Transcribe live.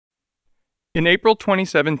In April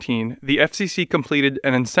 2017, the FCC completed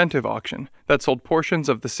an incentive auction that sold portions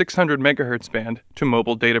of the 600 MHz band to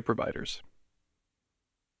mobile data providers.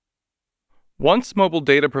 Once mobile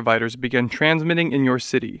data providers begin transmitting in your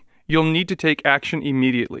city, you'll need to take action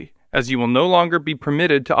immediately, as you will no longer be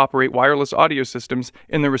permitted to operate wireless audio systems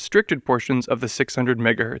in the restricted portions of the 600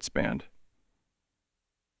 MHz band.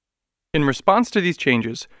 In response to these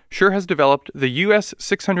changes, Shure has developed the U.S.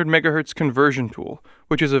 600 MHz Conversion Tool,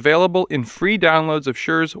 which is available in free downloads of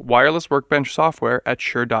Shure's wireless workbench software at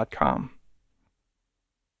shure.com.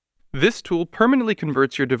 This tool permanently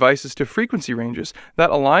converts your devices to frequency ranges that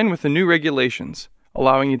align with the new regulations,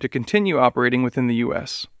 allowing you to continue operating within the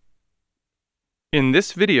U.S. In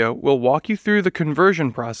this video, we'll walk you through the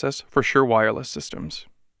conversion process for Shure wireless systems.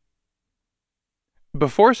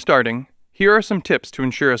 Before starting, here are some tips to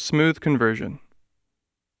ensure a smooth conversion.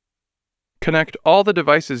 Connect all the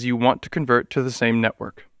devices you want to convert to the same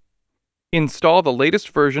network. Install the latest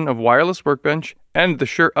version of Wireless Workbench and the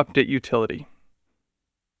Shure Update utility.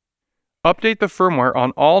 Update the firmware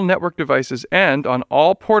on all network devices and on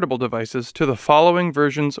all portable devices to the following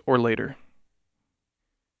versions or later.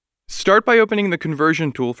 Start by opening the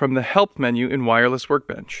conversion tool from the Help menu in Wireless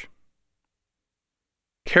Workbench.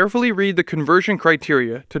 Carefully read the conversion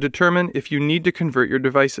criteria to determine if you need to convert your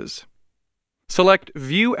devices. Select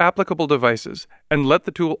View Applicable Devices and let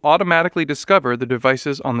the tool automatically discover the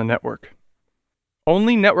devices on the network.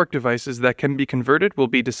 Only network devices that can be converted will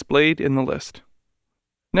be displayed in the list.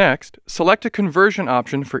 Next, select a conversion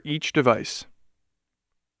option for each device.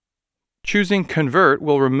 Choosing Convert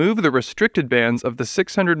will remove the restricted bands of the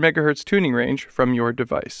 600 MHz tuning range from your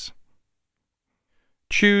device.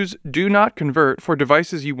 Choose Do Not Convert for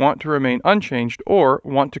devices you want to remain unchanged or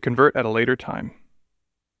want to convert at a later time.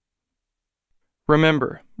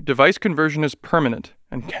 Remember, device conversion is permanent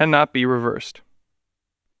and cannot be reversed.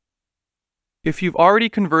 If you've already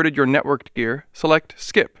converted your networked gear, select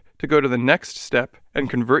Skip to go to the next step and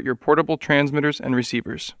convert your portable transmitters and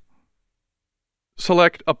receivers.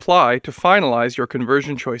 Select Apply to finalize your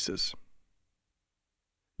conversion choices.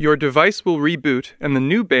 Your device will reboot and the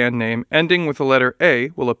new band name ending with the letter A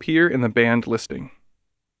will appear in the band listing.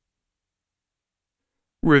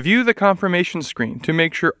 Review the confirmation screen to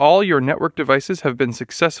make sure all your network devices have been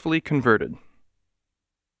successfully converted.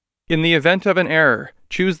 In the event of an error,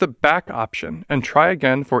 choose the Back option and try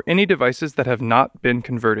again for any devices that have not been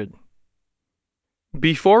converted.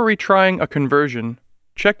 Before retrying a conversion,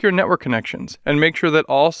 check your network connections and make sure that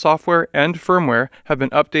all software and firmware have been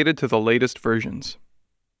updated to the latest versions.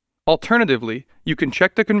 Alternatively, you can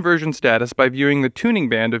check the conversion status by viewing the tuning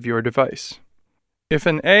band of your device. If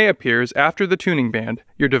an A appears after the tuning band,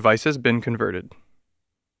 your device has been converted.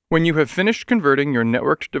 When you have finished converting your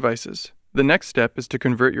networked devices, the next step is to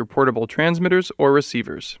convert your portable transmitters or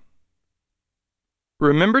receivers.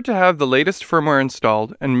 Remember to have the latest firmware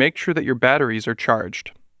installed and make sure that your batteries are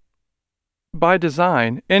charged. By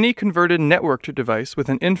design, any converted networked device with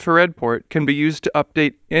an infrared port can be used to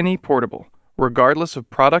update any portable, regardless of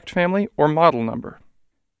product family or model number.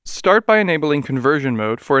 Start by enabling conversion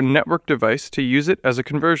mode for a network device to use it as a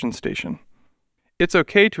conversion station. It's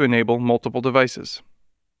okay to enable multiple devices.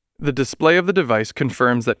 The display of the device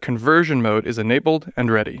confirms that conversion mode is enabled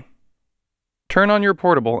and ready. Turn on your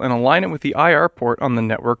portable and align it with the IR port on the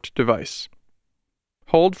networked device.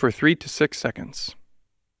 Hold for 3 to 6 seconds.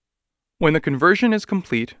 When the conversion is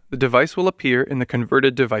complete, the device will appear in the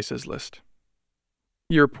Converted Devices list.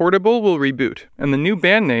 Your portable will reboot, and the new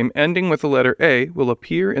band name ending with the letter A will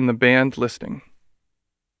appear in the band listing.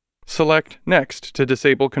 Select Next to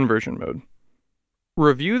disable conversion mode.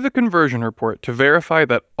 Review the conversion report to verify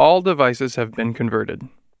that all devices have been converted.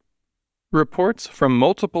 Reports from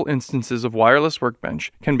multiple instances of Wireless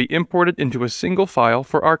Workbench can be imported into a single file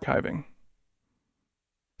for archiving.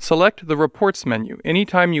 Select the Reports menu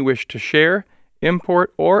anytime you wish to share,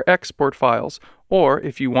 import, or export files, or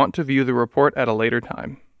if you want to view the report at a later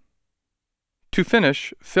time. To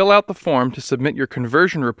finish, fill out the form to submit your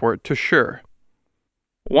conversion report to Shure.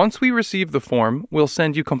 Once we receive the form, we'll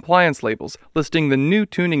send you compliance labels listing the new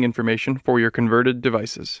tuning information for your converted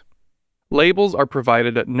devices. Labels are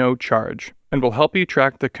provided at no charge and will help you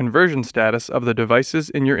track the conversion status of the devices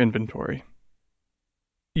in your inventory.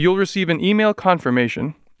 You'll receive an email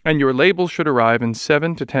confirmation, and your labels should arrive in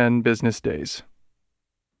 7 to 10 business days.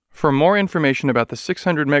 For more information about the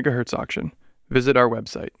 600 MHz auction, visit our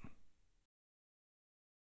website.